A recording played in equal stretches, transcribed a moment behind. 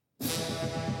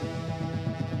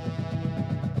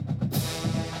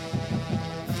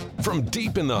From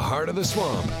deep in the heart of the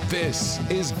swamp, this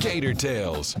is Gator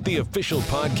Tales, the official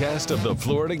podcast of the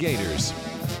Florida Gators.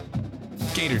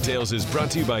 Gator Tales is brought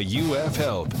to you by UF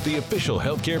Health, the official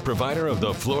healthcare provider of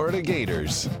the Florida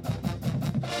Gators.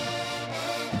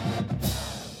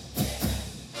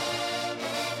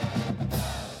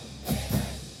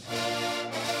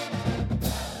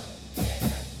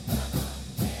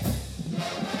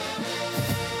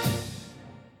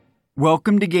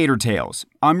 Welcome to Gator Tales.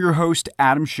 I'm your host,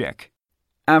 Adam Schick.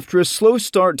 After a slow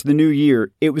start to the new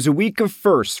year, it was a week of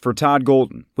firsts for Todd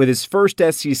Golden, with his first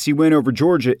SEC win over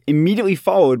Georgia immediately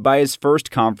followed by his first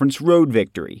conference road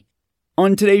victory.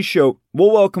 On today's show,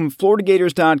 we'll welcome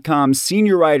FloridaGators.com's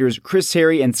senior writers Chris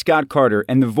Harry and Scott Carter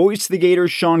and the voice of the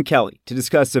Gators, Sean Kelly, to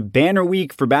discuss a banner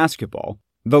week for basketball,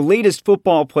 the latest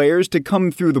football players to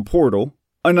come through the portal,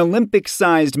 an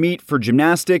Olympic-sized meet for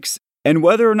gymnastics, and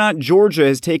whether or not Georgia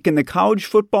has taken the college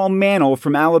football mantle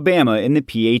from Alabama in the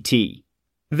PAT.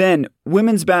 Then,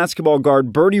 women's basketball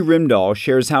guard Bertie Rimdahl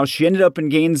shares how she ended up in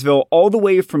Gainesville all the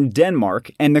way from Denmark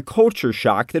and the culture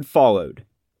shock that followed.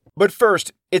 But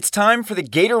first, it's time for the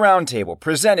Gator Roundtable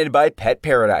presented by Pet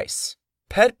Paradise.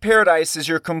 Pet Paradise is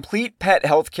your complete pet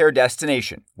healthcare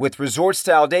destination with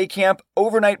resort-style day camp,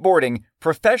 overnight boarding,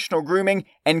 professional grooming,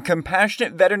 and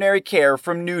compassionate veterinary care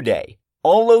from New Day.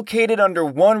 All located under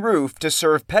one roof to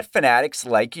serve pet fanatics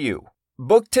like you.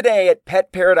 Book today at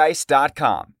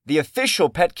PetParadise.com, the official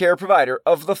pet care provider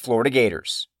of the Florida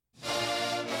Gators.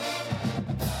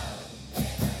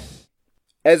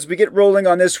 As we get rolling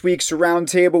on this week's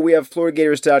roundtable, we have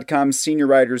FloridaGators.com senior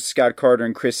writers Scott Carter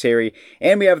and Chris Harry,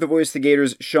 and we have the voice of the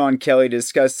Gators, Sean Kelly, to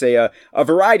discuss a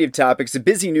variety of topics, a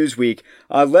busy news week.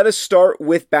 Let us start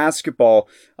with basketball.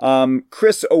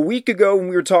 Chris, a week ago when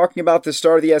we were talking about the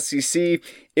start of the SEC,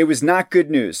 it was not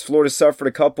good news. Florida suffered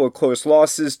a couple of close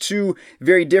losses, two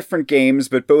very different games,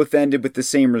 but both ended with the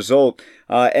same result.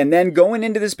 And then going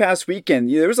into this past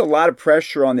weekend, there was a lot of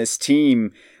pressure on this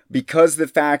team because of the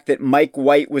fact that Mike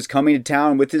White was coming to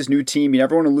town with his new team. You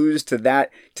never want to lose to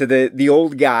the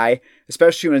old guy,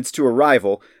 especially when it's to a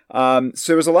rival. So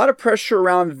there was a lot of pressure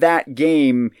around that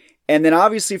game. And then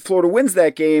obviously Florida wins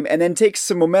that game and then takes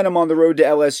some momentum on the road to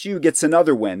LSU, gets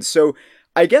another win. So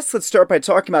I guess let's start by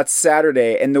talking about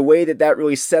Saturday and the way that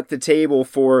really set the table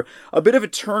for a bit of a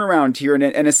turnaround here and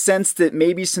a sense that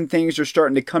maybe some things are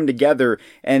starting to come together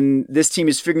and this team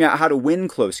is figuring out how to win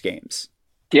close games.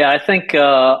 Yeah, I think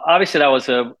obviously that was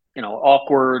a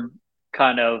awkward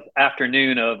kind of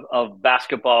afternoon of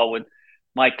basketball with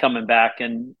Mike coming back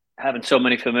and having so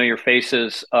many familiar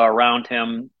faces around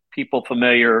him, people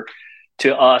familiar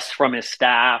to us from his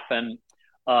staff, and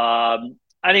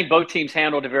I think both teams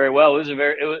handled it very well. It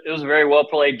was a very well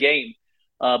played game.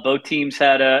 Both teams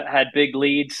had big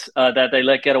leads that they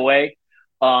let get away.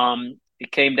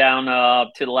 It came down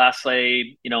to the last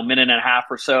minute and a half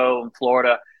or so, and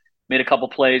Florida made a couple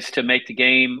plays to make the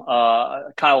game.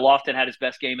 Kyle Lofton had his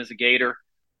best game as a Gator.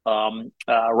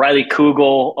 Riley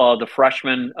Kugel, the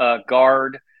freshman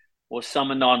guard, was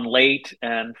summoned on late,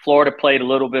 and Florida played a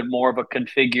little bit more of a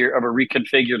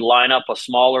reconfigured lineup, a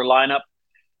smaller lineup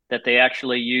that they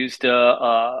actually used in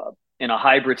a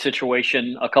hybrid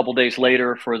situation a couple days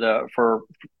later for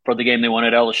the game they won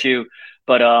at LSU.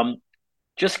 But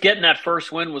just getting that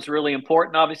first win was really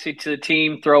important, obviously, to the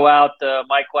team. Throw out the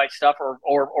Mike White stuff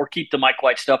or keep the Mike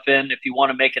White stuff in if you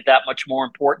want to make it that much more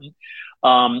important.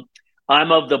 I'm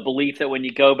of the belief that when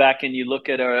you go back and you look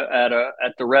at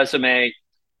the resume,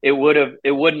 it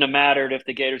wouldn't have mattered if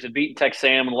the Gators had beaten Texas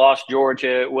A&M and lost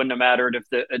Georgia. It wouldn't have mattered if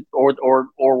or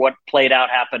what played out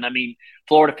happened. I mean,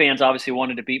 Florida fans obviously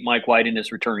wanted to beat Mike White in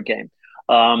his return game.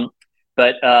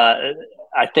 But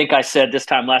I think I said this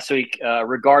time last week,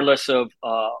 regardless of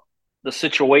the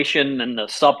situation and the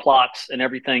subplots and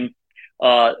everything,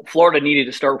 Florida needed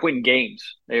to start winning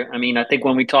games. I think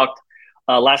when we talked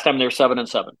last time, they were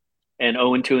 7-7 and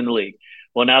 0-2 in the league.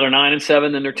 Well, now they're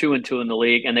 9-7, then they're 2-2 in the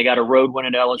league, and they got a road win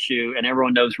at LSU. And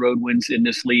everyone knows road wins in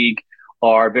this league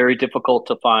are very difficult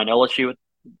to find.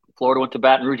 Florida went to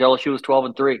Baton Rouge. LSU was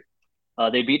 12-3.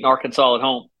 They beat Arkansas at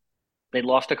home. They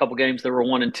lost a couple games. They were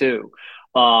 1-2.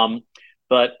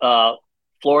 But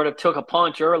Florida took a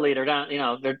punch early. They're down,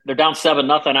 they're down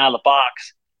 7-0 out of the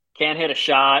box. Can't hit a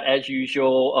shot as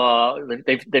usual.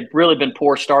 They've really been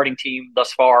poor starting team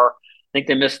thus far. I think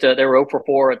they missed. They were 0 for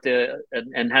 4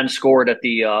 and hadn't scored at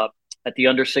the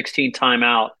under 16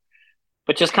 timeout,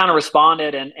 but just kind of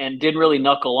responded and didn't really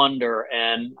knuckle under.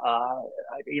 And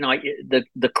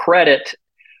the credit,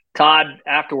 Todd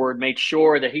afterward made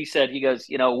sure that he goes,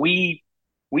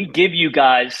 we give you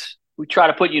guys. We try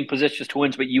to put you in positions to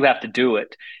win, but you have to do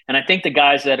it. And I think the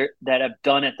guys that have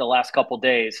done it the last couple of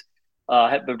days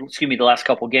the last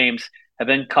couple games have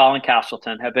been Colin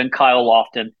Castleton, have been Kyle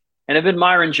Lofton, and have been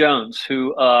Myron Jones,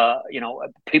 who,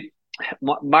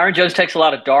 Myron Jones takes a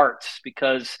lot of darts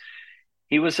because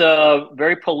he was a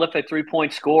very prolific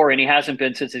 3-point scorer, and he hasn't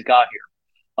been since he got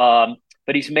here.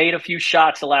 But he's made a few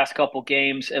shots the last couple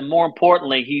games, and more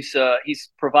importantly, he's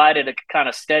provided a kind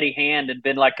of steady hand and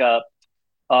been like a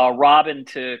Robin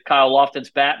to Kyle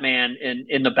Lofton's Batman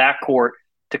in the backcourt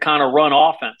to kind of run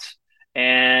offense.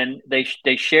 And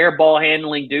they share ball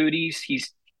handling duties.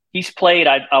 He's played,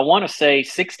 I want to say,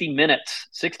 60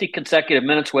 consecutive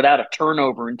minutes without a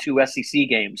turnover in 2 SEC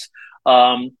games.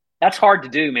 That's hard to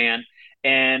do, man.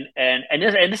 And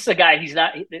this is a guy.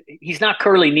 He's not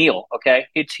Curly Neal. Okay,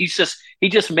 he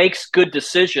just makes good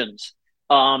decisions.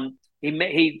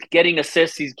 He's getting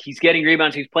assists. He's getting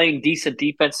rebounds. He's playing decent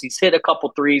defense. He's hit a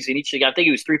couple threes in each game. I think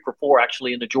he was 3 for 4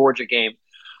 actually in the Georgia game.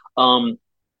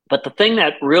 But the thing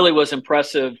that really was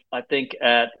impressive, I think,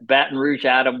 at Baton Rouge,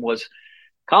 Adam, was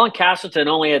Colin Castleton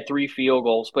only had 3 field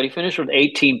goals, but he finished with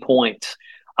 18 points.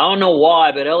 I don't know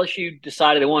why, but LSU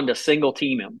decided they wanted to single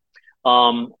team him.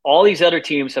 All these other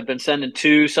teams have been sending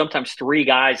 2, sometimes 3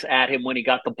 guys at him when he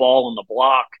got the ball on the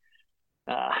block.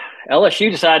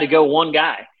 LSU decided to go one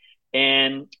guy.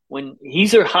 And when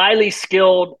he's a highly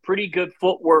skilled, pretty good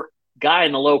footwork guy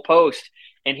in the low post,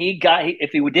 and if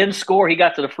he didn't score, he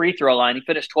got to the free throw line. He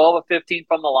finished 12 of 15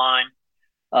 from the line.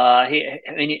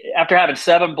 After having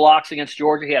 7 blocks against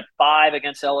Georgia, he had 5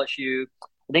 against LSU.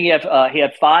 I think he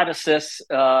had 5 assists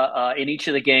in each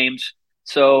of the games.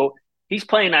 So he's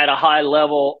playing at a high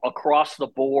level across the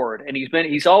board, and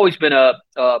he's always been a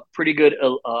pretty good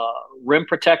rim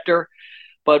protector.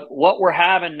 But what we're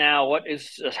having now, what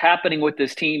is happening with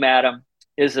this team, Adam,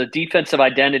 is a defensive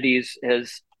identity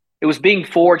it was being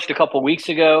forged a couple of weeks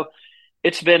ago.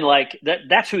 It's been like that.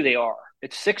 That's who they are.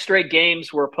 It's 6 straight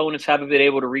games where opponents haven't been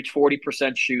able to reach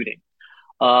 40% shooting.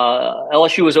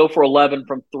 LSU was 0 for 11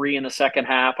 from 3 in the second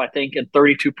half, I think, and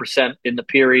 32% in the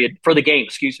period for the game.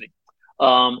 Excuse me.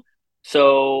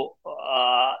 So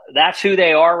that's who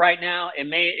they are right now. It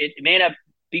may not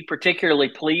be particularly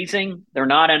pleasing. They're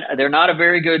not a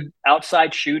very good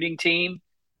outside shooting team,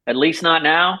 at least not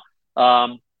now.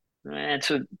 It's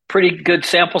a pretty good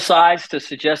sample size to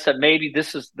suggest that maybe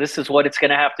this is what it's going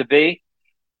to have to be.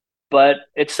 But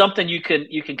it's something you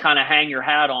can kind of hang your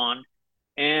hat on.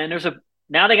 And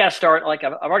now they got to start, like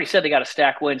I've already said, they got to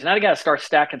stack wins. Now they got to start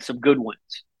stacking some good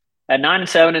wins. At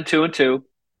 9-7 and 2-2,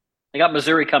 they got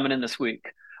Missouri coming in this week.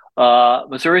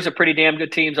 Missouri's a pretty damn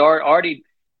good team. Already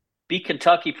beat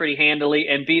Kentucky pretty handily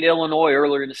and beat Illinois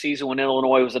earlier in the season when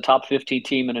Illinois was a top 15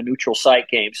 team in a neutral site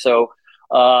game. So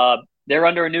they're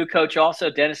under a new coach also,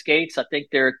 Dennis Gates. I think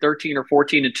they're 13 or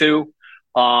 14-2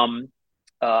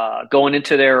 going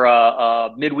into their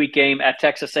midweek game at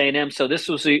Texas A&M. So this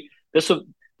will be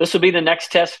the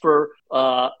next test for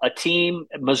a team.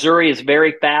 Missouri is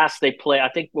very fast. They play, I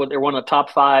think they're one of the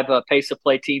top 5 pace of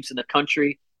play teams in the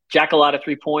country. Jack a lot of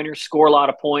 3-pointers, score a lot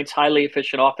of points, highly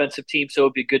efficient offensive team. So it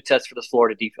would be a good test for this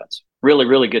Florida defense. Really,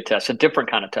 really good test, a different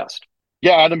kind of test.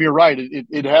 Yeah, Adam, you're right.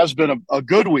 It has been a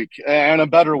good week and a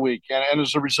better week, and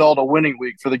as a result, a winning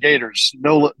week for the Gators,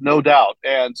 no doubt.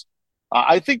 And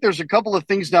I think there's a couple of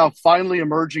things now finally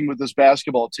emerging with this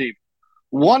basketball team.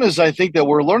 One is I think that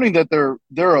we're learning that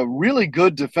they're a really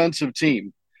good defensive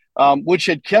team, which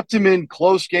had kept them in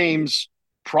close games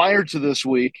prior to this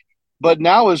week, but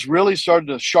now has really started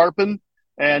to sharpen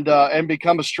and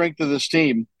become a strength of this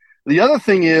team. The other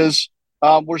thing is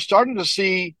we're starting to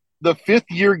see the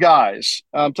 5th-year guys.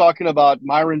 I'm talking about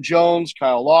Myron Jones,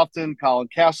 Kyle Lofton, Colin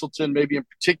Castleton, maybe in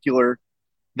particular,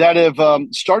 that have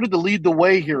started to lead the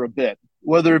way here a bit,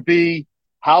 whether it be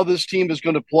how this team is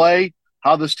going to play,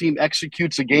 how this team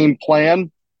executes a game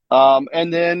plan,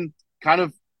 and then kind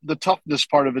of the toughness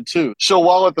part of it too. So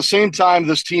while at the same time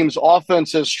this team's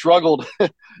offense has struggled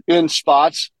in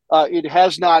spots, it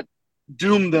has not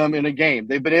doomed them in a game.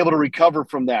 They've been able to recover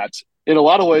from that. In a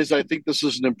lot of ways, I think this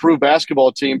is an improved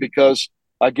basketball team because,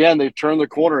 again, they've turned the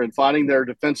corner in finding their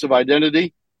defensive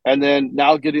identity and then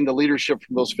now getting the leadership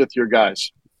from those 5th-year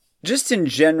guys. Just in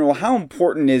general, how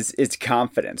important is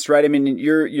confidence, right? I mean,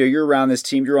 you're around this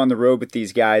team, you're on the road with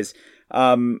these guys.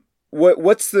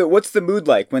 What's the mood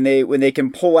like when they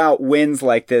can pull out wins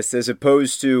like this, as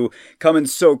opposed to coming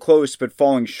so close but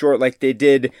falling short like they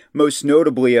did most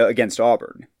notably against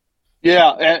Auburn?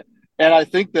 Yeah, and I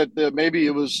think that maybe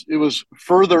it was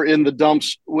further in the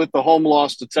dumps with the home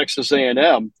loss to Texas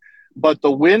A&M, but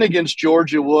the win against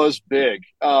Georgia was big.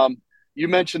 You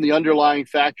mentioned the underlying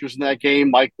factors in that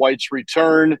game. Mike White's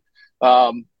return,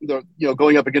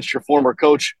 going up against your former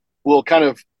coach will kind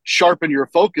of sharpen your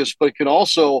focus, but can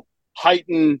also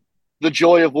heighten the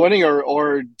joy of winning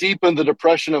or deepen the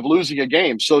depression of losing a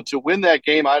game. So to win that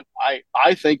game, I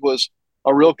think was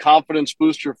a real confidence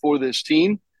booster for this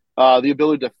team. The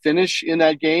ability to finish in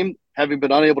that game, having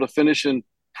been unable to finish in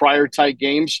prior tight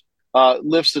games,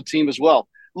 lifts the team as well.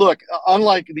 Look,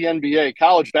 unlike the NBA,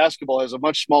 college basketball has a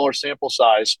much smaller sample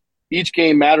size. Each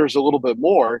game matters a little bit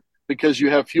more because you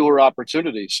have fewer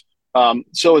opportunities.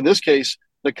 So in this case,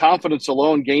 the confidence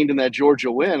alone gained in that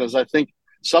Georgia win is, I think,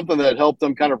 something that helped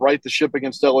them kind of right the ship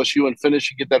against LSU and finish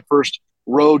and get that first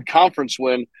road conference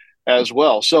win as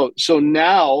well. So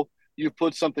now you've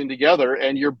put something together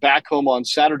and you're back home on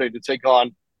Saturday to take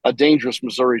on a dangerous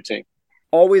Missouri team.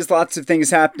 Always lots of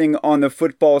things happening on the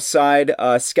football side.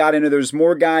 Scott, I know there's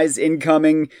more guys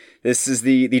incoming. This is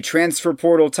the transfer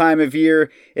portal time of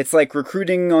year. It's like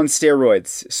recruiting on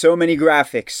steroids. So many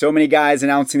graphics, so many guys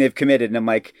announcing they've committed. And I'm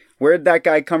like, where'd that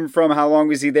guy come from? How long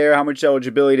was he there? How much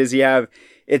eligibility does he have?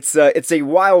 It's a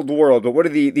wild world, but what are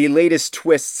the latest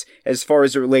twists as far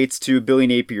as it relates to Billy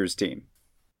Napier's team?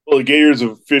 Well, the Gators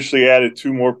have officially added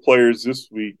 2 more players this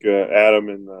week, Adam,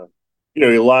 and a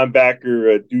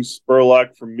linebacker, Deuce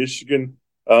Spurlock from Michigan.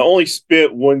 Only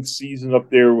spent 1 season up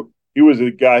there. He was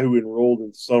a guy who enrolled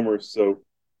in summer, so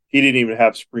he didn't even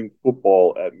have spring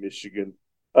football at Michigan.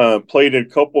 Played in a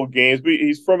couple of games, but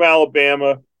he's from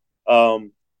Alabama.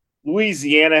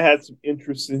 Louisiana had some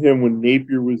interest in him when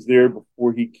Napier was there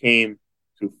before he came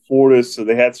to Florida, so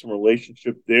they had some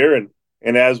relationship there.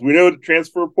 And as we know, the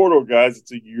transfer portal, guys,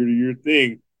 it's a year-to-year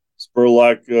thing.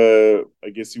 Spurlock, I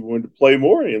guess he wanted to play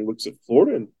more and looks at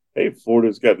Florida. And, hey,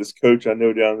 Florida's got this coach I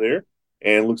know down there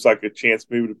and looks like a chance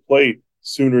maybe to play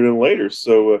sooner than later.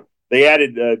 So they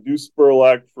added Deuce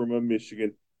Spurlock from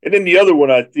Michigan. And then the other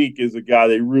one, I think, is a guy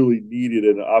they really needed,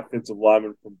 an offensive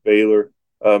lineman from Baylor,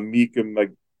 Mika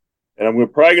and I'm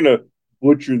probably going to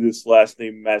butcher this last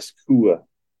name, Maskua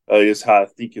is how I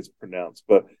think it's pronounced.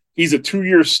 But he's a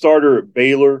 2-year starter at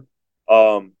Baylor.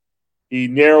 He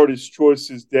narrowed his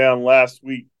choices down last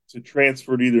week to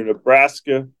transfer to either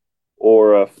Nebraska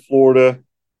or Florida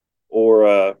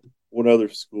or one other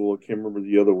school. I can't remember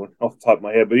the other one off the top of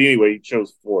my head. But anyway, he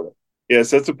chose Florida. Yes,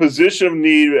 that's a position of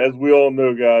need. As we all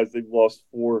know, guys, they've lost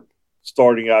 4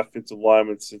 starting offensive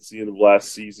linemen since the end of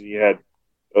last season. You had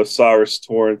Cyrus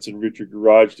Torrance and Richard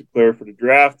Garage declare for the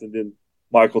draft, and then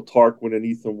Michael Tarquin and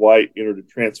Ethan White entered the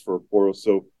transfer portal.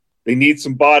 So they need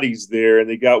some bodies there, and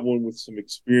they got one with some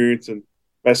experience. And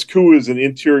Maskua is an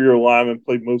interior lineman,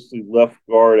 played mostly left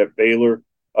guard at Baylor.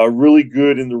 Really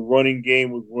good in the running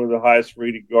game, was one of the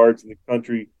highest-rated guards in the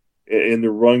country in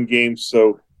the run game.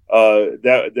 So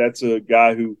that's a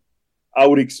guy who I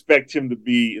would expect him to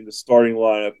be in the starting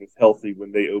lineup if healthy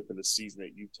when they open the season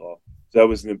at Utah. So that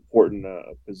was an important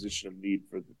position of need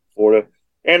for Florida.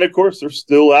 And, of course, they're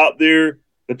still out there.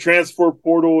 The transfer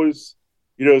portal is,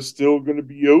 still going to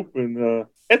be open.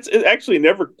 It actually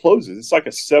never closes. It's like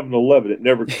a 7-Eleven. It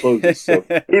never closes. So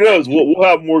who knows? We'll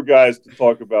have more guys to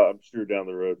talk about, I'm sure, down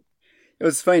the road. It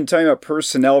was funny talking about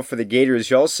personnel for the Gators.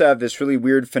 You also have this really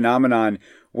weird phenomenon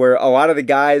where a lot of the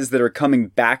guys that are coming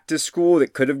back to school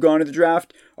that could have gone to the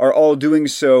draft are all doing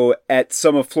so at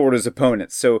some of Florida's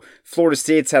opponents. So Florida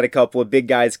State's had a couple of big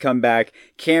guys come back.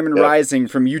 Cameron Rising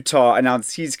from Utah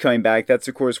announced he's coming back. That's,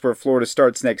 of course, where Florida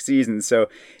starts next season. So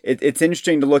it's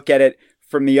interesting to look at it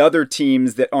from the other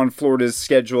teams that on Florida's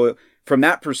schedule from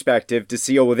that perspective to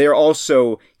see, they're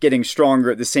also getting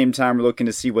stronger at the same time we're looking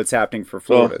to see what's happening for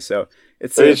Florida. So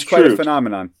it's quite a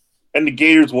phenomenon. And the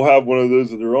Gators will have one of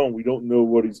those of their own. We don't know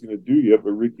what he's going to do yet,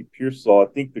 but Ricky Pearsall, I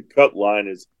think the cut line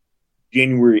is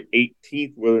January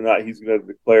 18th, whether or not he's going to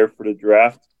declare for the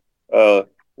draft.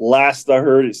 Last I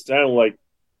heard, it sounded like,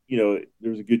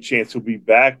 there's a good chance he'll be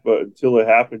back, but until it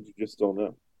happens, you just don't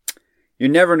know. You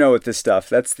never know with this stuff.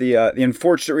 That's the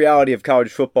unfortunate reality of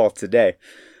college football today.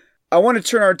 I want to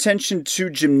turn our attention to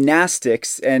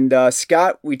gymnastics. And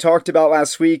Scott, we talked about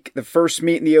last week, the first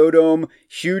meet in the O-Dome,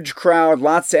 huge crowd,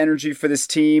 lots of energy for this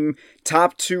team,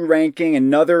 top 2 ranking,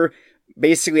 another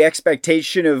basically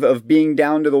expectation of being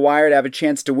down to the wire to have a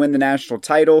chance to win the national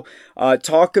title.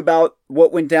 Talk about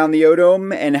what went down the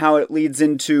O-Dome and how it leads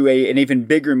into an even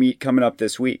bigger meet coming up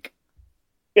this week.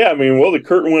 Yeah, the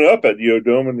curtain went up at the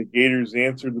O-Dome and the Gators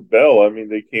answered the bell.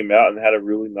 They came out and had a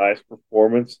really nice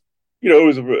performance. It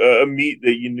was a meet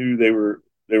that you knew they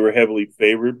were heavily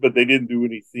favored, but they didn't do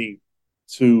anything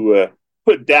to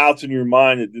put doubts in your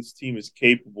mind that this team is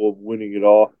capable of winning it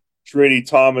all. Trinity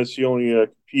Thomas, she only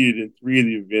competed in 3 of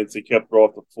the events. They kept her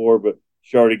off the floor, but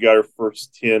she already got her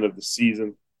first 10 of the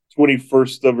season,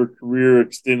 21st of her career,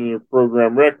 extending her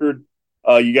program record.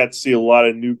 You got to see a lot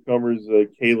of newcomers,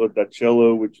 Kayla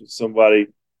Dacello, which is somebody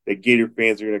that Gator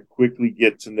fans are going to quickly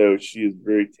get to know. She is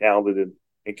very talented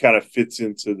and kind of fits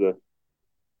into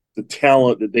the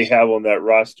talent that they have on that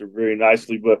roster very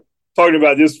nicely. But talking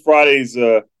about this Friday's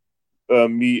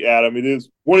meet, Adam, it is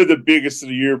one of the biggest of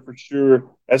the year for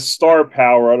sure. As star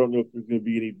power, I don't know if there's going to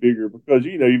be any bigger because,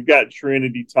 you've got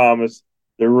Trinity Thomas,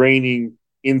 the reigning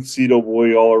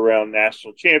NCAA all-around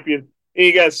national champion, and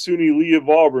you got Suni Lee of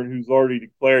Auburn, who's already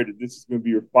declared that this is going to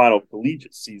be her final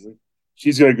collegiate season.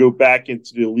 She's going to go back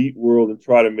into the elite world and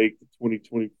try to make the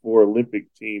 2024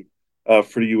 Olympic team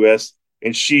for the U.S.,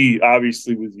 and she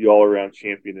obviously was the all-around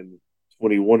champion in the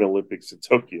 21 Olympics in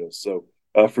Tokyo. So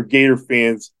for Gator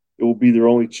fans, it will be their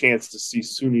only chance to see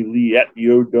Suni Lee at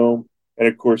the O-Dome, and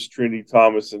of course Trinity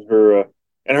Thomas and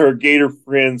her Gator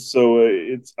friends. So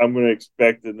I'm going to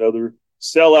expect another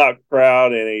sellout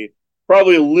crowd and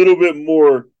probably a little bit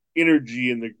more energy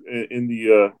in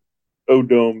the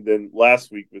O-Dome than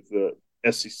last week with the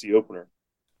SEC opener.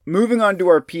 Moving on to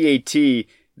our PAT.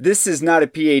 This is not a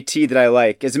PAT that I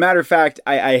like. As a matter of fact,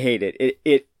 I hate it.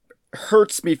 It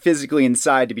hurts me physically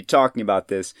inside to be talking about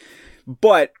this.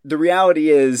 But the reality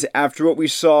is, after what we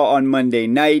saw on Monday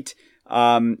night,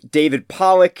 David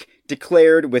Pollack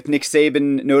declared, with Nick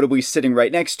Saban notably sitting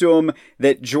right next to him,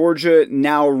 that Georgia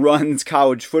now runs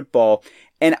college football.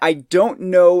 And I don't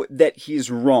know that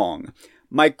he's wrong.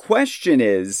 My question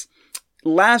is,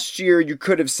 last year you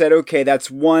could have said, okay, that's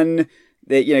one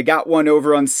that, got one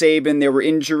over on Saban. There were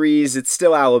injuries. It's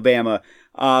still Alabama.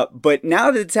 But now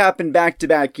that it's happened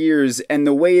back-to-back years, and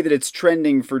the way that it's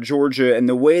trending for Georgia and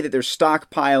the way that they're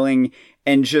stockpiling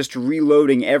and just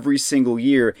reloading every single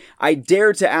year, I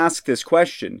dare to ask this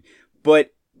question.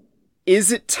 But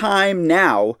is it time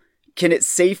now? Can it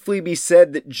safely be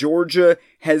said that Georgia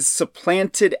has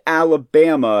supplanted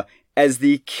Alabama as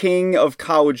the king of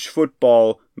college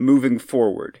football moving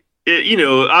forward?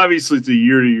 Obviously it's a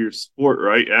year-to-year sport,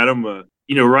 right, Adam?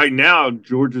 Right now,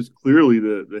 Georgia's clearly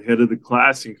the head of the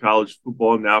class in college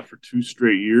football now for 2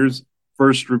 straight years.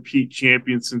 First repeat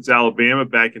champion since Alabama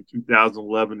back in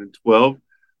 2011 and 12.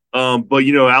 But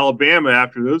Alabama,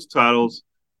 after those titles,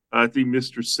 I think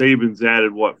Mr. Saban's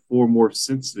added, 4 more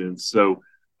since then. So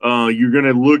you're going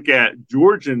to look at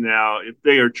Georgia now, if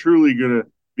they are truly going to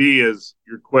be, as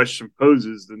your question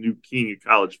poses, the new king of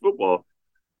college football,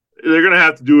 they're going to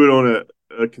have to do it on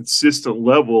a consistent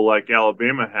level like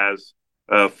Alabama has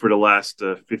for the last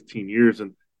 15 years.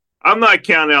 And I'm not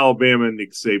counting Alabama and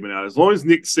Nick Saban out. As long as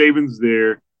Nick Saban's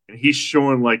there and he's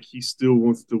showing like he still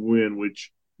wants to win,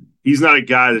 which he's not a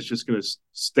guy that's just going to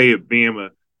stay at Bama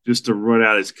just to run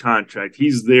out his contract.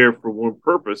 He's there for one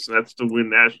purpose, and that's to win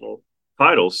national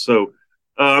titles. So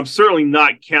I'm certainly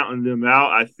not counting them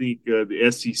out. I think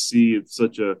the SEC is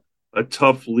such a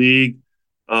tough league.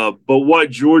 But what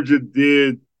Georgia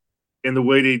did and the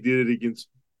way they did it against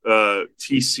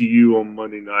TCU on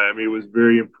Monday night, it was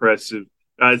very impressive.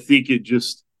 I think it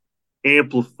just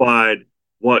amplified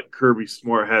what Kirby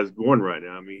Smart has going right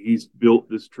now. He's built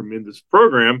this tremendous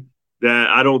program that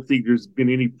I don't think there's been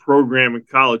any program in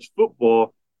college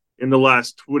football in the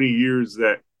last 20 years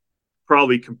that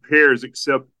probably compares,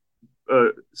 except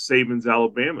Saban's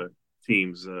Alabama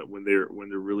teams when they're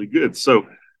really good. So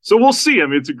we'll see.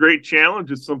 It's a great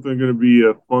challenge. It's something going to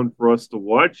be fun for us to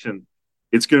watch, and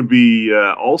it's going to be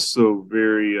also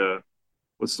very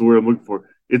what's the word I'm looking for?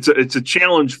 It's a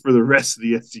challenge for the rest of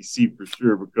the SEC for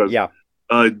sure, because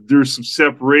there's some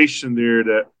separation there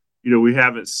that we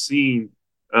haven't seen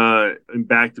in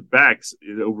back-to-backs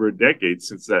in over a decade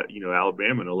since that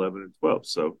Alabama in 11 and 12.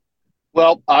 So,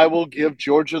 well, I will give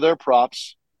Georgia their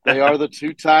props. They are the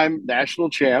 2-time national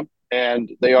champ,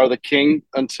 and they are the king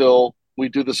until we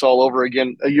do this all over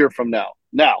again a year from now.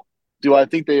 Now, do I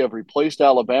think they have replaced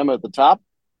Alabama at the top?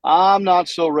 I'm not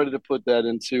so ready to put that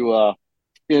into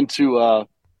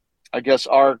I guess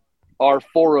our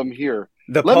forum here.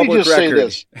 Let me just say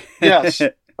this. Yes,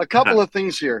 a couple of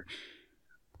things here.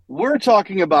 We're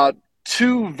talking about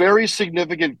 2 very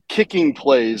significant kicking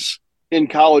plays in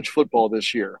college football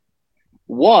this year.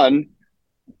 One,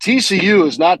 TCU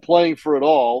is not playing for it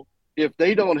all if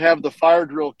they don't have the fire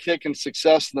drill kick and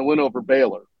success in the win over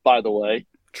Baylor, by the way.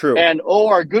 True. And,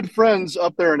 our good friends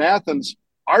up there in Athens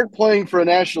aren't playing for a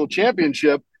national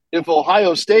championship if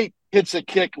Ohio State hits a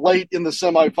kick late in the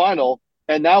semifinal,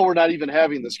 and now we're not even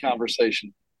having this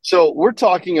conversation. So we're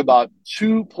talking about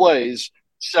 2 plays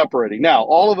separating. Now,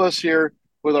 all of us here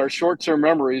with our short-term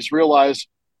memories realize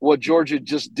what Georgia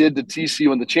just did to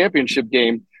TCU in the championship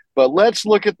game, but let's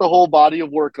look at the whole body of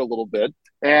work a little bit.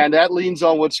 And that leans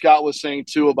on what Scott was saying,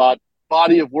 too, about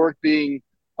body of work being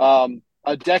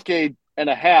a decade and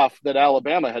a half that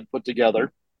Alabama had put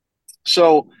together.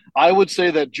 So I would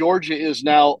say that Georgia is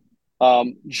now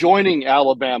joining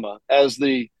Alabama as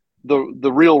the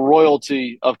real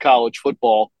royalty of college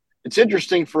football. It's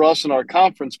interesting for us in our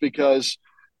conference because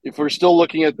if we're still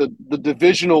looking at the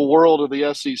divisional world of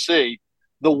the SEC,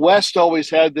 the West always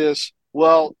had this,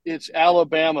 well, it's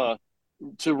Alabama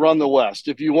to run the West.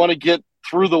 If you want to get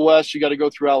through the West, you got to go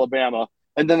through Alabama.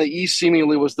 And then the East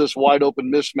seemingly was this wide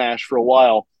open mismatch for a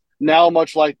while. Now,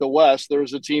 much like the West,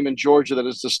 there's a team in Georgia that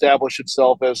has established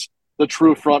itself as the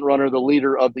true front runner, the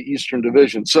leader of the Eastern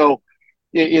Division. So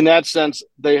in that sense,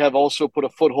 they have also put a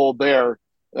foothold there,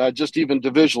 just even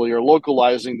divisionally or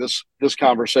localizing this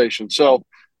conversation. So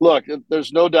look,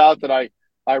 there's no doubt that I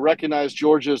recognize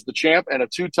Georgia as the champ and a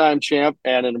two-time champ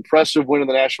and an impressive win in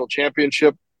the national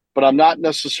championship, but I'm not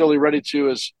necessarily ready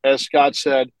to, as Scott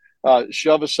said,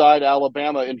 shove aside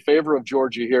Alabama in favor of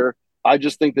Georgia here. I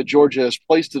just think that Georgia has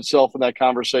placed itself in that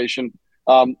conversation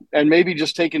and maybe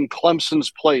just taken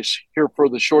Clemson's place here for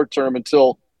the short term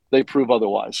until they prove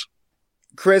otherwise.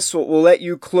 Chris, we'll let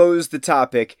you close the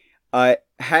topic.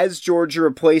 Has Georgia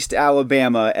replaced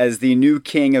Alabama as the new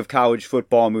king of college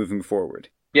football moving forward?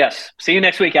 Yes. See you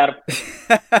next week, Adam.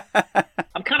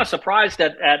 I'm kind of surprised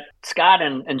at Scott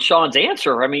and Sean's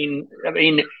answer. I mean,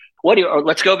 what do you?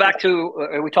 Let's go back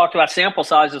to we talked about sample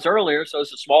sizes earlier. So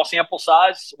it's a small sample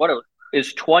size. What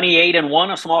is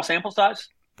 28-1 a small sample size?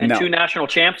 And no. two national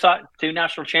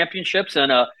championships,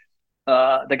 and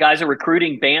the guys are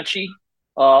recruiting Banshee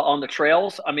on the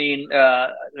trails. I mean,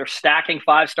 they're stacking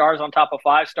 5 stars on top of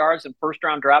 5 stars and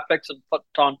first-round draft picks and put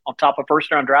on top of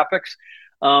first-round draft picks.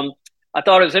 I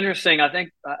thought it was interesting. I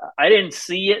think I didn't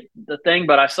see the thing,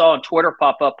 but I saw on Twitter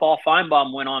pop up. Paul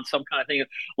Feinbaum went on some kind of thing.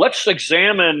 Let's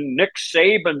examine Nick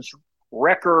Saban's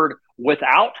record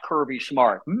without Kirby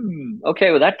Smart.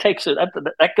 Okay, well that takes it.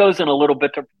 That goes in a little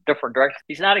bit different direction.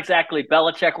 He's not exactly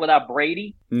Belichick without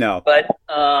Brady. No, but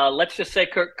let's just say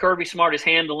Kirby Smart is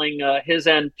handling his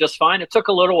end just fine. It took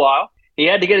a little while. He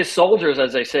had to get his soldiers,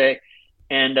 as they say,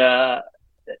 and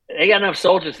they got enough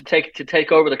soldiers to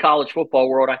take over the college football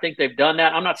world. I think they've done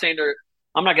that. I'm not saying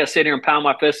I'm not going to sit here and pound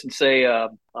my fist and say, they're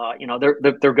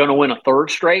going to win a third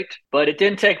straight. But it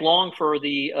didn't take long for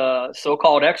the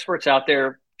so-called experts out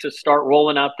there to start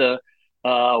rolling out the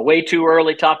way too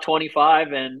early top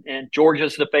 25, and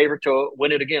Georgia's the favorite to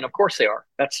win it again. Of course they are.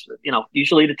 That's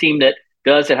usually the team that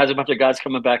does it has a bunch of guys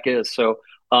coming back is. So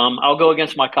I'll go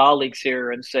against my colleagues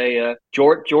here and say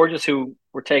Georgia's who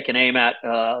we're taking aim at.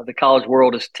 The college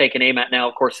world is taking aim at now.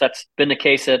 Of course, that's been the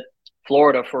case at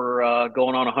Florida for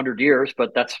going on 100 years,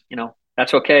 but that's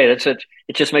okay. That's it.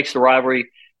 It just makes the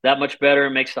rivalry that much better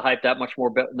and makes the hype that much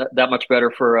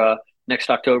better for next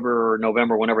October or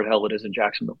November, whenever the hell it is in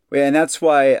Jacksonville. Yeah, and that's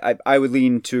why I would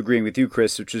lean to agreeing with you,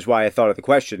 Chris, which is why I thought of the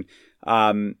question.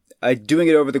 Doing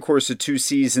it over the course of 2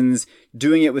 seasons,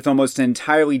 doing it with almost an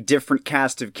entirely different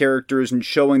cast of characters and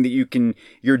showing that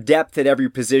your depth at every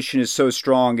position is so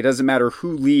strong. It doesn't matter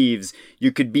who leaves.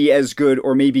 You could be as good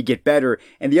or maybe get better.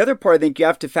 And the other part I think you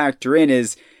have to factor in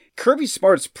is Kirby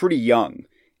Smart's pretty young.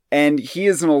 And he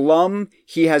is an alum.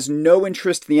 He has no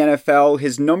interest in the NFL.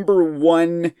 His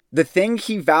the thing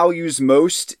he values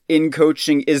most in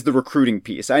coaching is the recruiting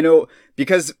piece. I know,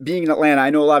 because being in Atlanta, I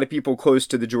know a lot of people close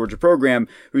to the Georgia program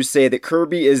who say that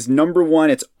Kirby is number 1.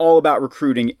 It's all about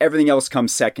recruiting. Everything else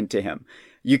comes second to him.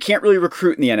 You can't really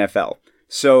recruit in the NFL.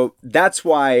 So that's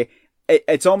why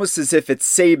it's almost as if it's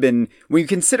Saban. When you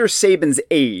consider Saban's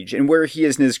age and where he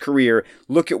is in his career,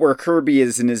 look at where Kirby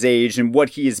is in his age and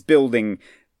what he is building.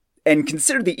 And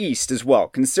consider the East as well.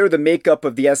 Consider the makeup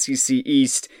of the SEC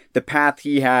East, the path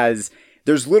he has.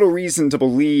 There's little reason to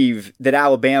believe that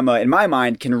Alabama, in my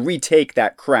mind, can retake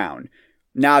that crown.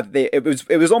 Now, it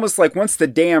was almost like once the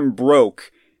dam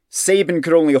broke, Saban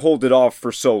could only hold it off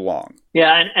for so long.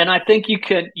 Yeah, and I think you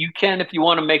can if you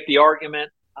want to make the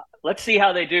argument. Let's see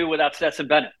how they do without Stetson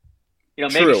Bennett. Maybe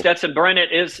True. Stetson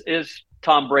Bennett is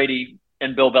Tom Brady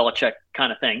and Bill Belichick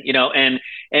kind of thing,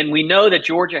 and we know that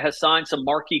Georgia has signed some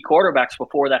marquee quarterbacks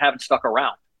before that haven't stuck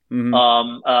around.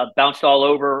 Mm-hmm. Bounced all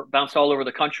over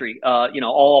the country.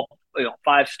 All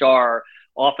 5-star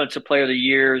offensive player of the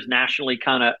years, nationally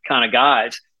kind of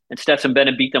guys, and Stetson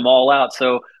Bennett beat them all out.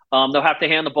 So they'll have to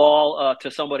hand the ball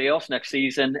to somebody else next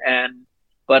season.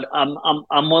 But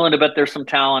I'm willing to bet there's some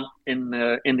talent in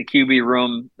the QB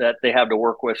room that they have to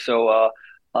work with. So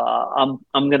I'm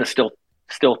going to still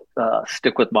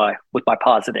stick with my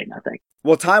positing, I think.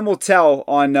 Well, time will tell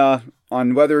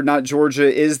on whether or not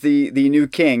Georgia is the new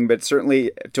king, but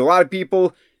certainly to a lot of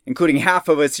people, including half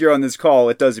of us here on this call,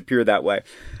 it does appear that way.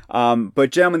 But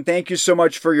gentlemen, thank you so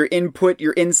much for your input,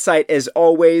 your insight as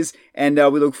always, and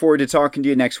we look forward to talking to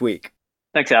you next week.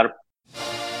 Thanks, Adam.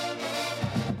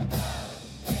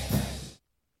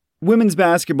 Women's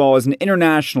basketball is an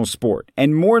international sport,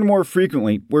 and more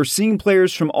frequently, we're seeing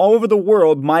players from all over the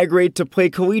world migrate to play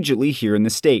collegiately here in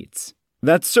the States.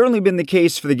 That's certainly been the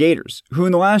case for the Gators, who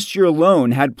in the last year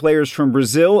alone had players from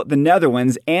Brazil, the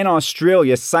Netherlands, and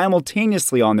Australia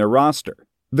simultaneously on their roster.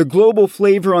 The global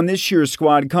flavor on this year's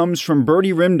squad comes from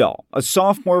Bertie Rimdahl, a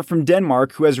sophomore from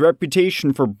Denmark who has a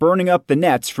reputation for burning up the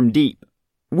nets from deep.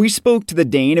 We spoke to the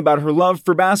Dane about her love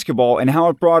for basketball and how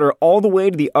it brought her all the way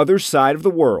to the other side of the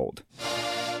world.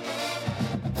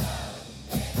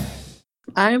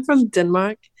 I am from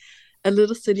Denmark, a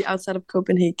little city outside of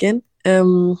Copenhagen.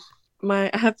 I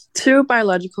have two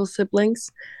biological siblings,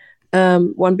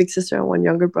 one big sister and one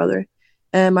younger brother.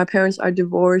 My parents are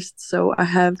divorced, so I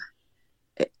have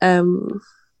a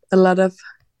lot of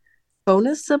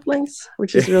bonus siblings,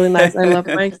 which is really nice. I love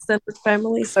my extended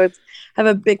family, so I have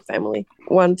a big family.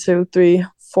 1, 2, 3,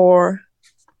 4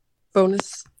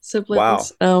 bonus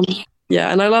siblings. Wow.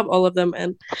 Yeah, and I love all of them,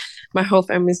 and my whole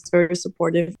family is very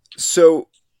supportive. So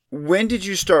when did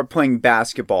you start playing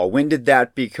basketball? When did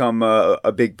that become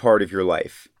a big part of your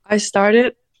life? I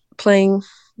started playing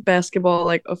basketball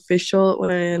like official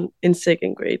when in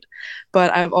second grade,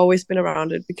 but I've always been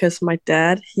around it because my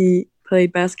dad, he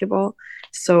played basketball,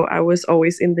 so I was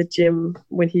always in the gym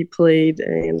when he played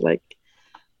and like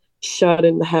shot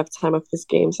in the halftime of his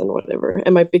games and whatever.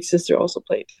 And my big sister also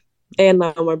played, and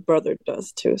now my brother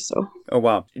does too. So oh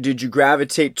wow, did you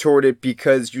gravitate toward it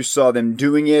because you saw them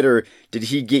doing it, or did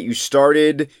he get you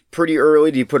started pretty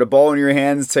early? Did he put a ball in your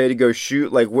hands, tell you to go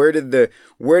shoot? Like where did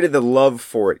the love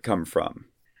for it come from?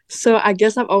 So I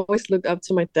guess I've always looked up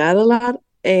to my dad a lot,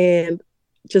 and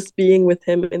just being with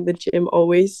him in the gym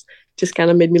always just kind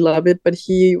of made me love it. But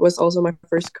he was also my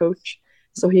first coach,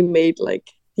 so he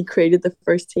created the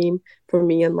first team for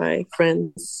me and my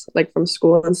friends, like from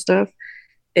school and stuff.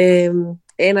 And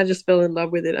I just fell in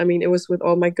love with it. I mean, it was with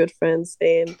all my good friends,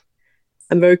 and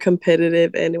I'm very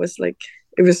competitive, and it was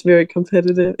very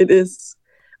competitive. It is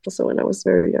also when I was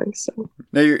very young. So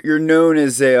now you're known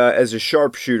as a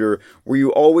sharpshooter. Were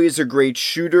you always a great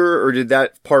shooter, or did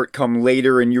that part come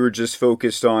later and you were just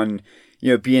focused on,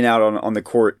 being out on the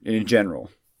court in general?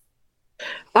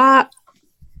 I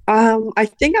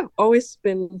think I've always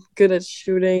been good at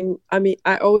shooting. I mean,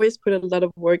 I always put a lot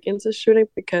of work into shooting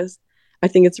because I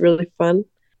think it's really fun.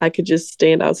 I could just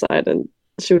stand outside and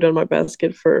shoot on my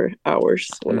basket for hours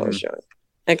when I was young.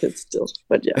 I could still,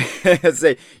 but yeah. I'd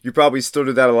say you probably still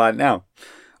do that a lot now.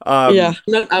 Yeah,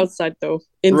 not outside though.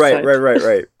 Inside.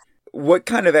 Right. What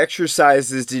kind of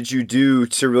exercises did you do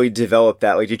to really develop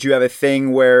that? Like, did you have a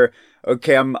thing where,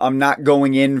 okay, I'm not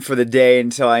going in for the day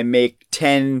until I make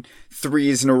 10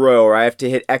 threes in a row, or I have to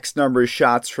hit X number of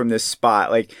shots from this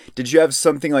spot? Like, did you have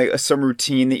something like some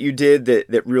routine that you did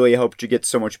that really helped you get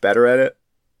so much better at it?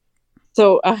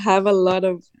 So I have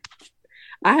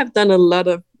done a lot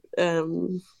of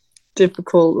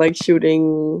difficult like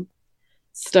shooting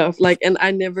stuff, like, and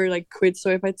I never like quit.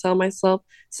 So if I tell myself,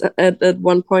 so at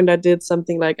one point I did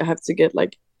something like I have to get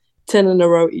like 10 in a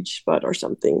row each spot or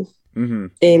something,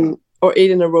 or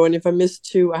 8 in a row, and if I miss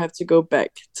 2 I have to go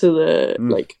back to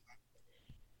the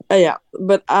yeah,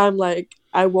 but I'm like,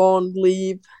 I won't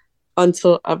leave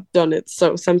until I've done it.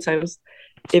 So sometimes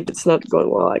if it's not going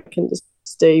well, I can just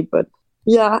stay. But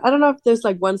yeah, I don't know if there's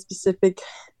like one specific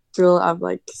drill I've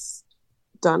like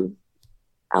done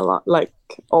a lot, like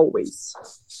always.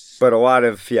 But a lot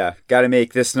of, got to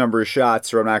make this number of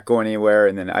shots or I'm not going anywhere.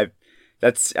 And then I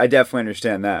definitely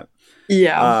understand that.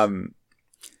 Yeah.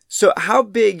 So how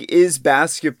big is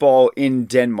basketball in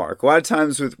Denmark? A lot of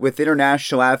times with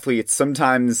international athletes,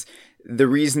 sometimes the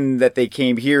reason that they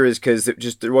came here is because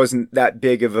there wasn't that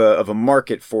big of a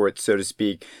market for it, so to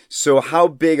speak. So how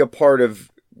big a part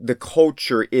of the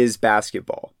culture is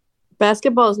basketball?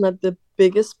 Basketball is not the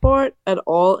biggest sport at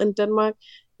all in Denmark.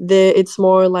 It's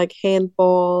more like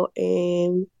handball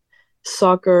and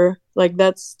soccer. Like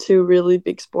that's 2 really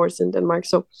big sports in Denmark.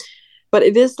 So, but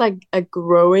it is like a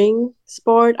growing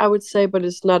sport, I would say, but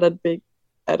it's not that big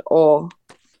at all.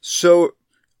 So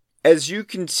as you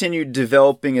continued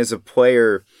developing as a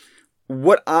player,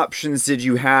 what options did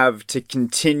you have to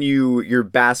continue your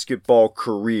basketball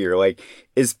career? Like,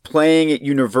 is playing at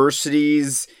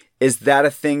universities, is that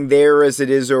a thing there as it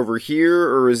is over here,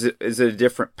 or is it a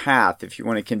different path if you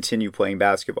want to continue playing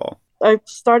basketball? I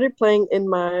started playing in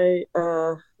my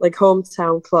like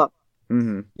hometown club.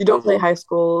 Mm-hmm. You don't play high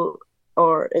school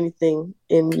or anything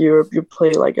in Europe. You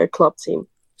play like a club team.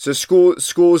 So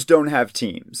schools don't have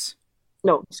teams?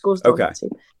 No, schools don't have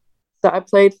teams. So I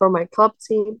played for my club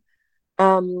team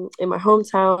in my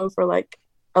hometown for like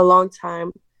a long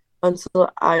time until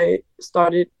I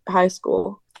started high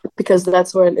school. because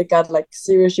that's when it got like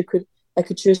serious. I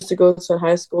could choose to go to a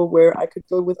high school where I could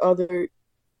go with other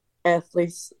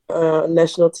athletes,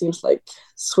 national teams, like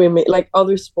swimming, like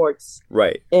other sports.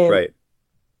 Right. And Right.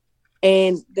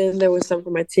 and then there was some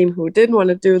from my team who didn't want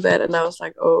to do that, and I was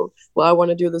like, oh, well, I want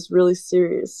to do this really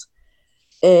serious.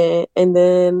 And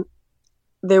then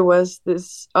there was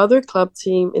this other club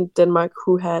team in Denmark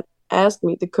who had asked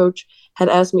me, the coach had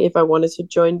asked me if I wanted to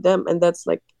join them, and that's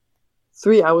like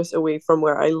 3 hours away from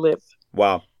where I live.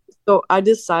 Wow. So I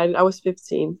decided, I was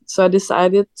 15, so I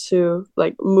decided to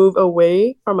like move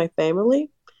away from my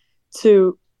family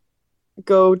to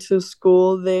go to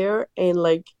school there, and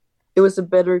like it was a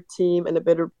better team and a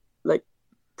better like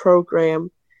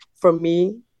program for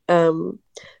me.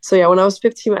 So yeah, when I was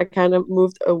 15, I kind of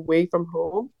moved away from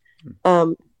home,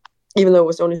 um, even though it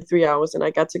was only 3 hours, and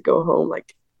I got to go home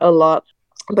like a lot.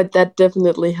 But that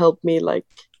definitely helped me like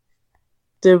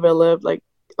develop like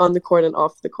on the court and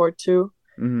off the court too.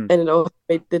 Mm-hmm. And it also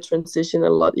made the transition a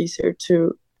lot easier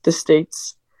to the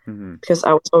States, Mm-hmm. because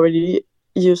I was already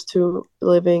used to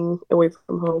living away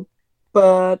from home.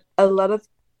 But a lot of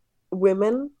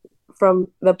women from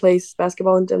that plays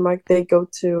basketball in Denmark, they go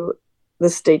to the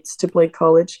States to play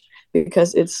college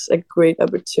because it's a great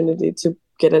opportunity to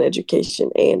get an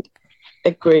education and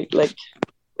a great like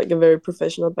a very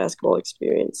professional basketball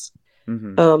experience.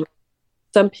 Mm-hmm.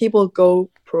 Some people go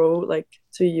pro like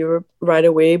to Europe right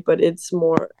away, but it's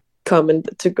more common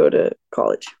to go to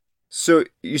college. So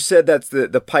you said that's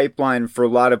the pipeline for a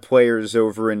lot of players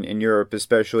over in Europe,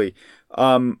 especially.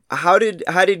 How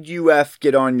did UF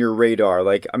get on your radar?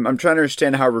 Like, I'm trying to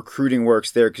understand how recruiting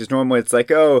works there, because normally it's like,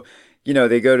 oh,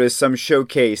 they go to some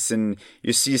showcase and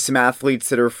you see some athletes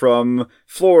that are from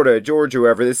Florida, Georgia,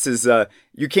 wherever. This is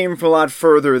you came from a lot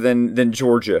further than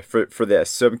Georgia for this.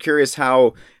 So I'm curious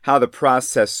how the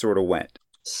process sort of went.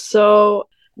 So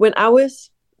when I was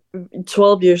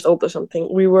 12 years old or something,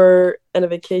 we were on a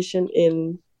vacation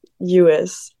in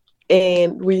US,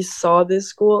 and we saw this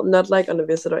school, not like on a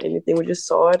visit or anything, we just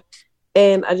saw it,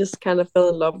 and I just kind of fell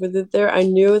in love with it there. I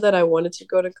knew that I wanted to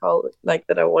go to college, like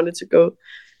that I wanted to go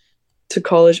to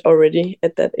college already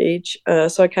at that age,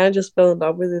 so I kind of just fell in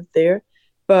love with it there.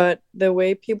 But the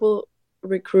way people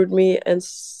recruit me and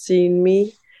see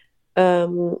me,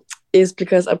 is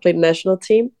because I played national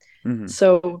team. Mm-hmm.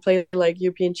 So we played like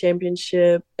European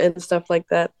Championship and stuff like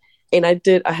that. And I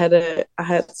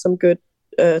had some good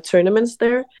tournaments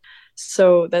there.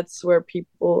 So that's where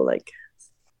people like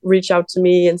reach out to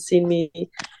me and see me.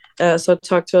 So I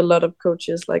talked to a lot of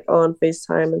coaches like on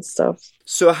FaceTime and stuff.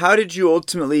 So how did you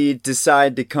ultimately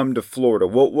decide to come to Florida?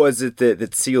 What was it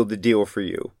that sealed the deal for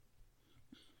you?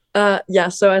 Yeah,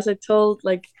 so as I told,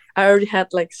 like I already had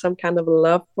like some kind of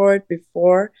love for it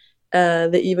before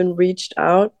they even reached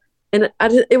out. And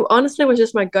it honestly was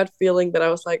just my gut feeling that I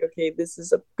was like, okay, this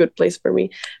is a good place for me.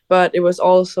 But it was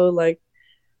also like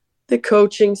the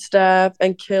coaching staff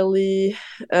and Kelly.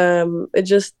 It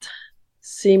just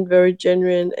seemed very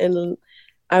genuine, and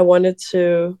I wanted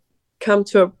to come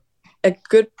to a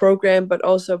good program, but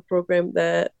also a program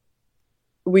that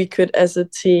we could, as a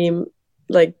team,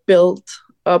 like build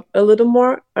up a little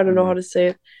more. I don't know how to say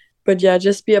it, but yeah,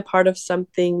 just be a part of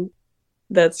something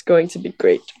that's going to be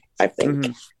great, I think.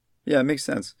 Mm-hmm. Yeah, it makes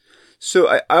sense. So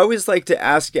I always like to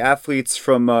ask athletes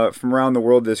from around the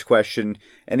world this question,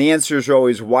 and the answers are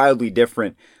always wildly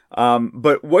different.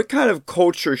 But what kind of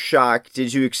culture shock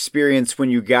did you experience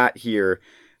when you got here,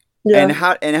 Yeah.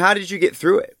 and how did you get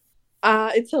through it?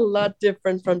 It's a lot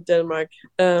different from Denmark.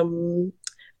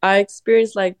 I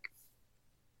experienced like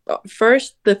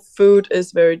first the food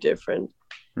is very different.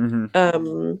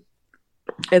 Mm-hmm.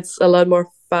 It's a lot more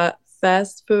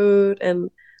fast food and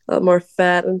a lot more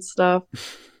fat and stuff.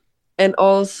 And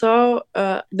also,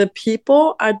 the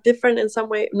people are different in some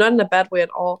way, not in a bad way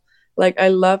at all. Like, I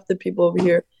love the people over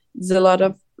here. There's a lot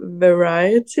of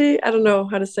variety. I don't know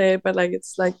how to say it, but like,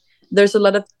 it's like there's a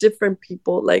lot of different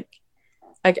people. Like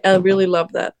I really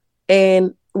love that.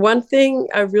 And one thing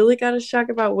I really got a shock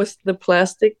about was the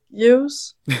plastic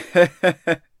use.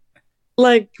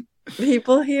 Like,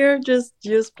 people here just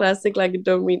use plastic like it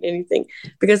don't mean anything.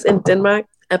 Because in Denmark,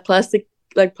 plastic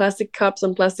cups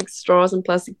and plastic straws and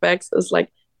plastic bags is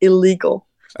like illegal.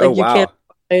 Like, you can't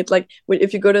buy it. Like,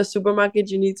 if you go to a supermarket,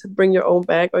 you need to bring your own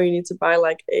bag, or you need to buy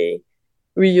like a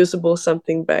reusable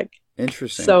something bag.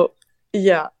 Interesting. So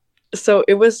yeah, so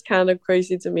it was kind of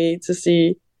crazy to me to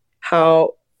see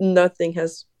how nothing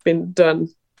has been done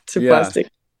to plastic.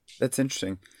 That's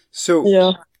interesting. So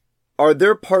yeah, are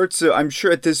there parts of, I'm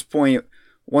sure at this point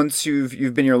once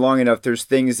you've been here long enough, there's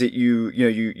things that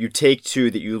you take to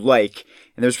that you like,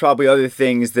 and there's probably other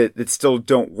things that still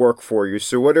don't work for you.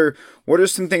 So what are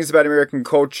some things about American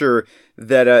culture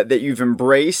that you've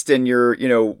embraced and you're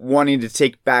wanting to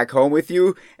take back home with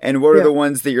you, and what are the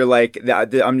ones that you're like,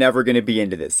 that I'm never going to be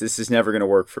into this? This is never going to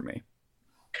work for me.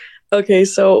 Okay,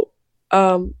 so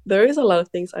there is a lot of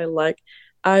things I like.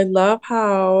 I love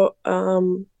how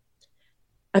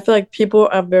I feel like people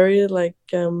are very like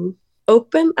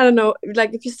open. I don't know,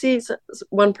 like if you see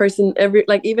one person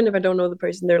even if I don't know the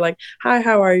person, they're like, "Hi,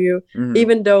 how are you?" Mm-hmm.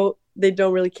 Even though they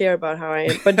don't really care about how I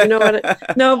am. But you know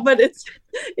what? No, but it's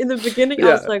in the beginning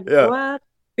I was like, what?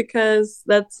 Because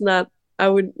that's not. I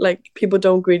would like people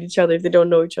don't greet each other if they don't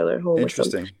know each other at home.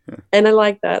 Interesting. Or something. And I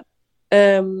like that.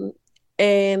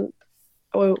 And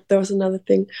there was another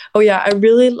thing. Oh yeah, I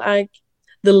really like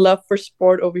the love for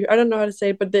sport over here. I don't know how to say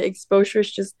it, but the exposure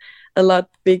is just a lot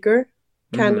bigger,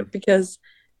 kind of, because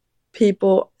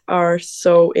people are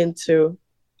so into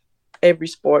every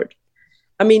sport.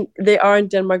 I mean, they are in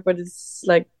Denmark, but it's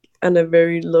like on a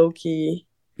very low key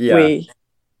way.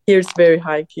 Here it's very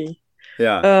high key.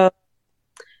 Yeah.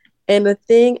 And the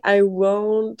thing I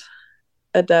won't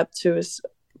adapt to is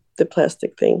the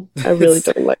plastic thing. I really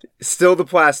don't like it. Still the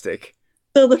plastic.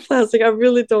 Still the plastic. I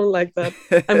really don't like that.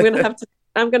 I'm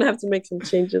gonna have to make some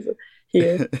changes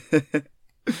here.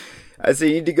 I say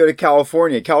you need to go to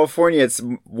California. California, it's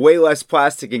way less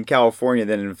plastic in California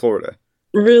than in Florida.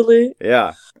 Really?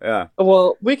 Yeah.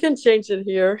 Well, we can change it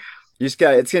here. It's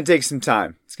gonna take some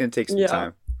time.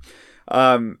 time.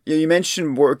 You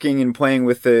mentioned working and playing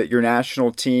with your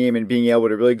national team and being able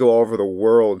to really go all over the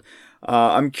world.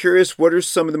 I'm curious, what are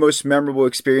some of the most memorable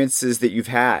experiences that you've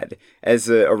had as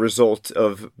a result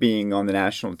of being on the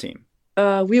national team?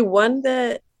 We won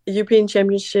the European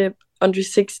Championship under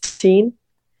 16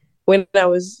 when I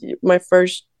was my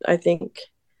first, I think.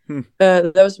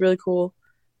 That was really cool.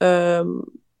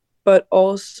 But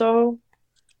also,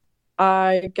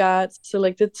 I got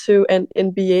selected to an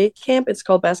NBA camp. It's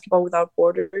called Basketball Without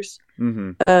Borders,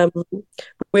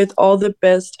 with all the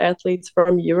best athletes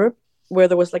from Europe, where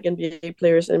there was like NBA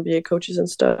players, NBA coaches and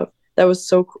stuff. That was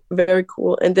so very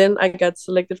cool. And then I got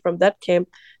selected from that camp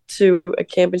to a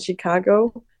camp in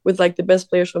Chicago with like the best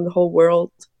players from the whole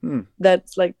world.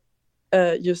 That's like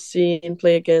you've seen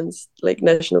play against like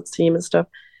national team and stuff.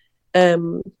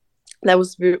 That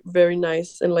was very, very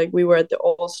nice. And like we were at the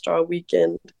All-Star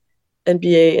Weekend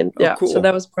NBA, and cool. So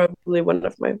that was probably one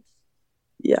of my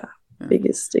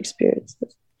biggest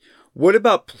experiences. What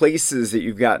about places that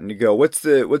you've gotten to go? What's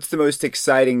the most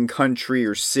exciting country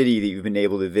or city that you've been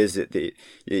able to visit that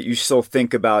you still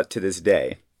think about to this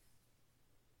day?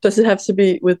 Does it have to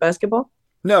be with basketball?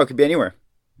 No, it could be anywhere.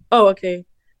 Oh, okay.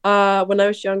 When I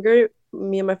was younger,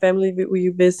 me and my family, we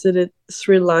visited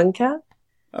Sri Lanka.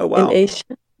 Oh, wow. In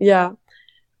Asia. Yeah.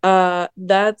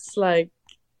 That's like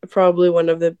probably one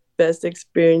of the best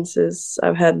experiences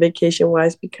I've had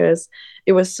vacation-wise, because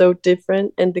it was so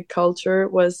different and the culture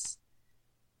was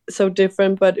so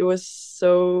different, but it was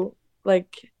so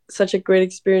like such a great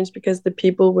experience because the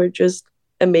people were just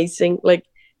amazing. Like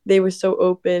they were so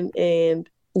open, and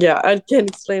I can't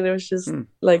explain. It was just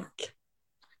like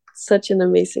such an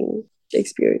amazing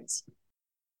experience.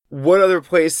 What other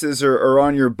places are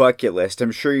on your bucket list?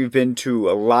 I'm sure you've been to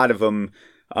a lot of them,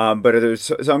 but are there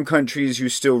some countries you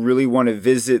still really want to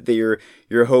visit that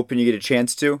you're hoping you get a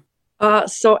chance to?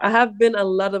 So I have been a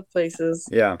lot of places.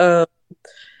 Yeah.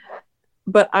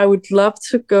 But I would love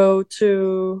to go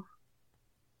to.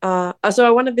 So I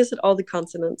want to visit all the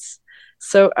continents.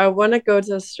 So I want to go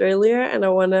to Australia, and I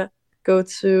want to go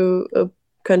to a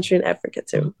country in Africa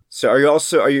too. So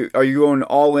are you going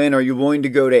all in? Are you willing to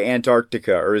go to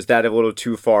Antarctica, or is that a little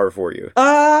too far for you?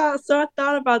 So I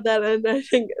thought about that, and I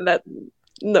think that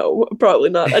no,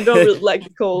 probably not. I don't really like the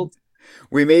cold.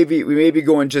 We may be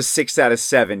going just 6 out of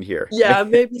 7 here. Yeah,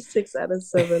 maybe 6 out of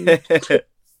 7.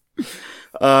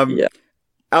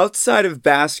 Outside of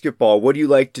basketball, what do you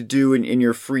like to do in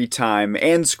your free time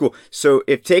and school? So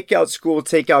if take out school,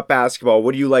 take out basketball,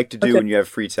 what do you like to do when you have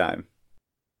free time?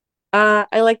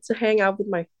 I like to hang out with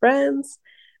my friends.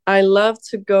 I love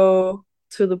to go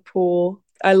to the pool.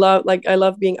 I love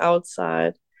being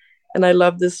outside, and I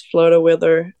love this Florida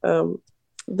weather,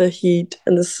 the heat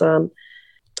and the sun.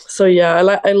 So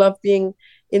I love being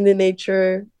in the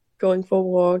nature, going for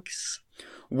walks.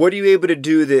 What are you able to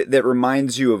do that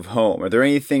reminds you of home? Are there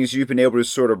any things you've been able to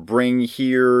sort of bring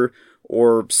here,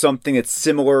 or something that's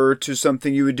similar to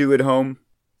something you would do at home?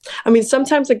 I mean,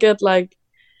 sometimes I get like,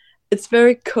 it's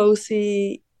very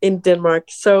cozy in Denmark.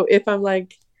 So if I'm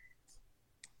like,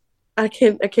 I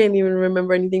can't even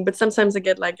remember anything, but sometimes I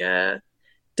get like a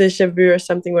deja vu or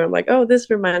something where I'm like, oh, this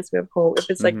reminds me of home. If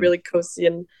it's like really cozy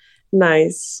and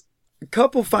nice. A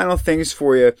couple final things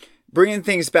for you. Bringing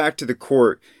things back to the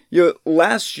court.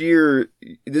 Last year,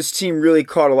 this team really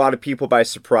caught a lot of people by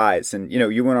surprise. And,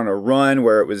 you went on a run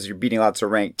where you're beating lots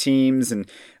of ranked teams. And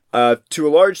to a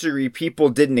large degree, people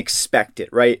didn't expect it,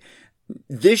 right?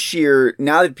 This year,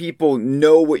 now that people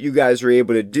know what you guys are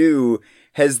able to do,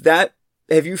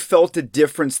 have you felt a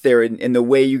difference there in the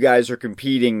way you guys are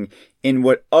competing in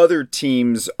what other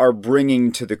teams are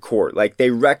bringing to the court? Like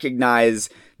they recognize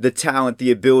the talent,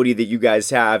 the ability that you guys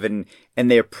have, and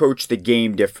they approach the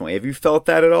game differently. Have you felt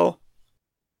that at all?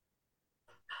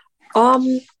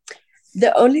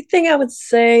 The only thing I would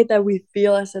say that we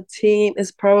feel as a team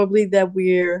is probably that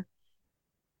we're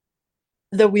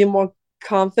more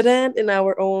confident in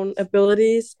our own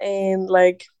abilities, and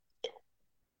like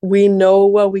we know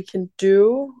what we can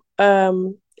do.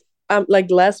 Like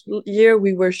last year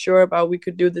we were sure about we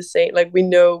could do the same. Like we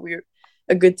know we're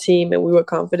a good team and we were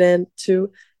confident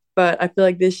too. But I feel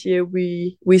like this year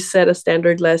we set a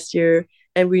standard last year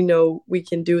and we know we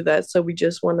can do that. So we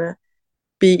just want to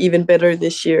be even better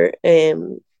this year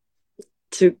and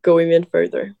to go even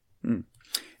further.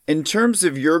 In terms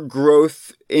of your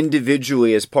growth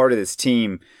individually as part of this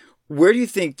team, where do you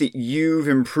think that you've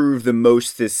improved the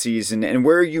most this season, and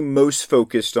where are you most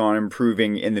focused on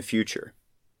improving in the future?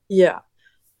 Yeah.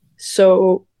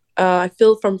 So I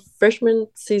feel from freshman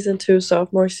season to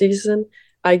sophomore season,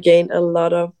 I gained a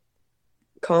lot of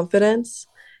confidence.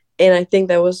 And I think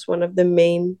that was one of the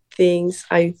main things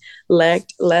I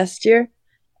lacked last year.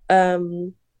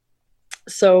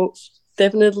 So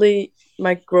definitely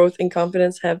my growth and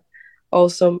confidence have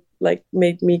also like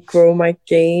made me grow my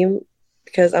game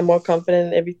because I'm more confident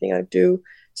in everything I do.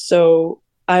 So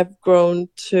I've grown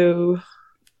to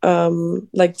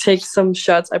like take some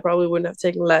shots I probably wouldn't have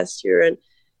taken last year, and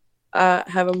I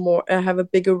have a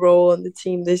bigger role on the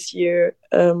team this year,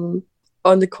 on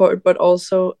the court, but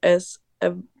also as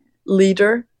a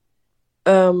leader.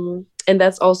 And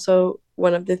that's also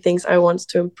one of the things I want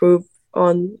to improve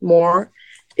on more,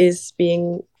 is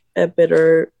being a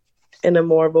better and a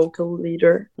more vocal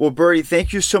leader. Well, Birdie,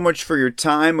 thank you so much for your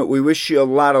time. We wish you a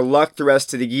lot of luck the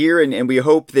rest of the year, and we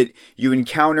hope that you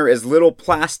encounter as little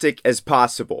plastic as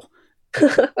possible.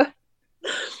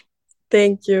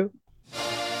 Thank you.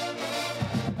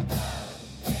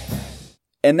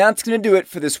 And that's going to do it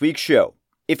for this week's show.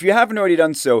 If you haven't already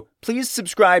done so, please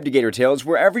subscribe to Gator Tales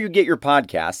wherever you get your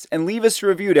podcasts and leave us a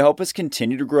review to help us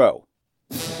continue to grow.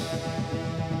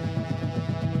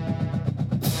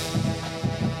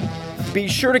 Be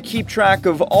sure to keep track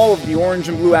of all of the orange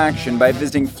and blue action by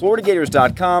visiting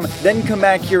FloridaGators.com, then come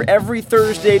back here every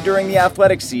Thursday during the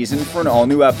athletic season for an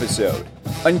all-new episode.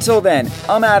 Until then,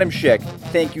 I'm Adam Schick.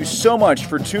 Thank you so much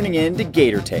for tuning in to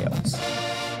Gator Tales.